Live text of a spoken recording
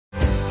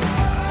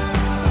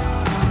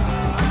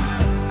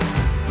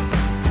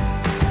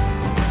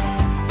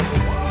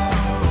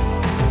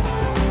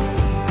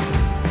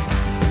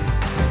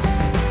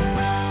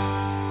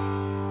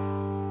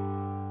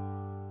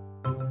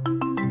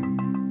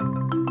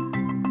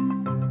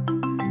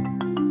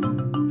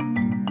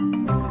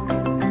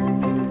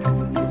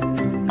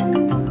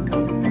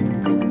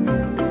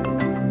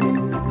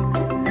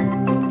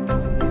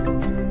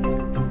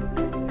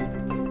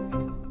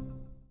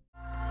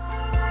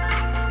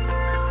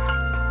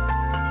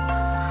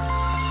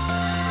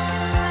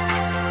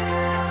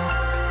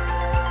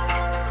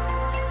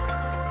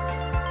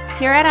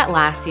Here at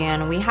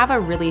Atlassian, we have a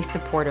really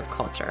supportive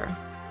culture,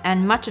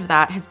 and much of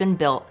that has been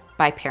built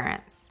by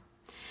parents.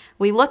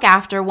 We look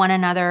after one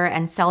another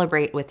and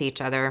celebrate with each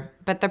other,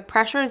 but the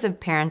pressures of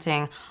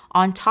parenting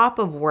on top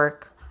of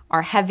work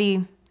are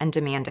heavy and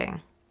demanding.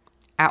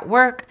 At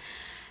work,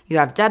 you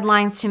have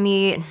deadlines to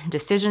meet,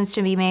 decisions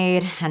to be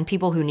made, and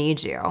people who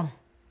need you.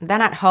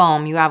 Then at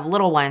home, you have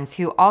little ones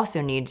who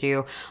also need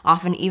you,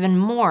 often even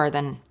more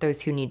than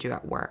those who need you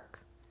at work.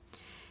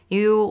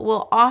 You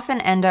will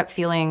often end up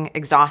feeling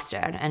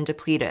exhausted and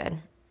depleted,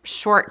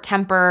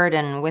 short-tempered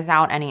and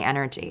without any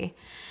energy.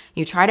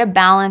 You try to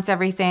balance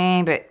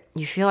everything, but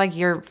you feel like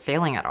you're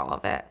failing at all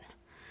of it.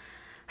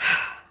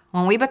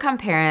 When we become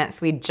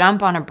parents, we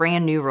jump on a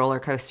brand new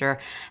roller coaster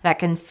that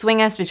can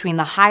swing us between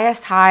the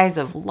highest highs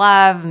of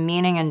love,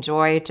 meaning, and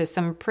joy to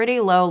some pretty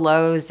low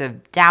lows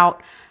of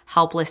doubt,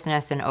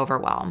 helplessness, and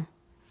overwhelm.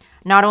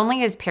 Not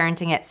only is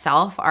parenting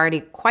itself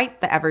already quite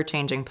the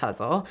ever-changing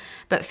puzzle,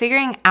 but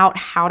figuring out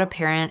how to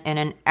parent in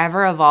an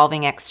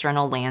ever-evolving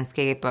external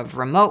landscape of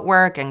remote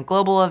work and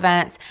global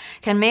events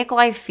can make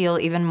life feel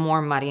even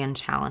more muddy and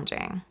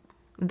challenging.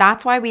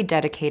 That's why we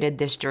dedicated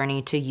this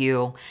journey to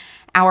you,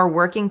 our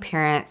working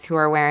parents who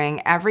are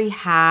wearing every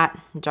hat,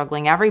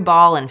 juggling every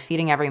ball, and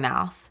feeding every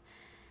mouth.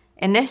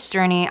 In this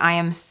journey, I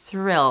am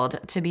thrilled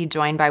to be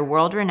joined by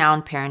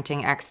world-renowned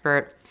parenting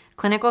expert,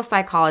 clinical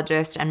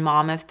psychologist, and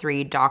mom of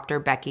 3, Dr.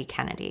 Becky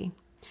Kennedy.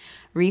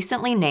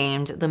 Recently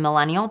named the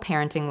Millennial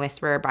Parenting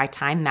Whisperer by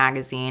Time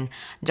magazine,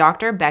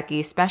 Dr.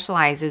 Becky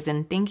specializes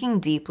in thinking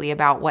deeply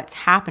about what's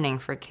happening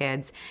for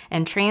kids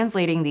and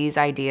translating these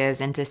ideas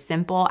into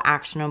simple,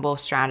 actionable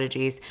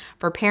strategies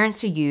for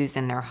parents to use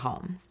in their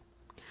homes.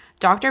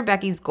 Dr.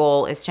 Becky's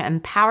goal is to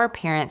empower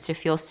parents to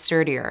feel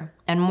sturdier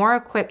and more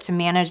equipped to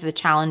manage the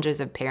challenges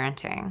of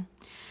parenting.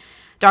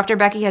 Dr.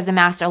 Becky has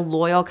amassed a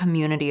loyal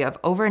community of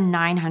over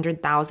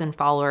 900,000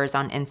 followers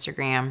on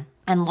Instagram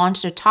and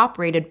launched a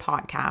top-rated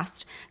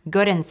podcast,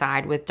 Good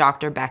Inside with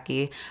Dr.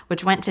 Becky,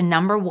 which went to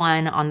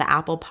 #1 on the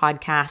Apple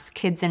Podcasts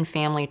Kids and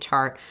Family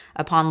chart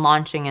upon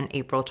launching in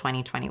April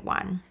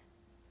 2021.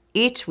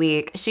 Each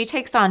week, she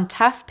takes on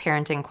tough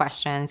parenting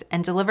questions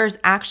and delivers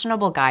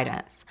actionable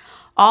guidance,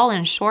 all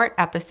in short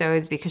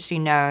episodes because she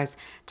knows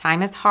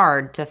time is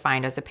hard to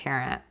find as a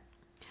parent.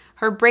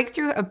 Her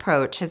breakthrough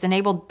approach has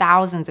enabled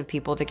thousands of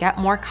people to get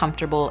more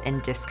comfortable in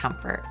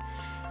discomfort,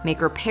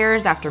 make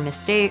repairs after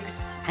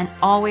mistakes, and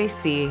always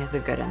see the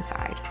good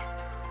inside.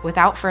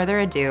 Without further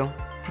ado,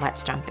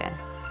 let's jump in.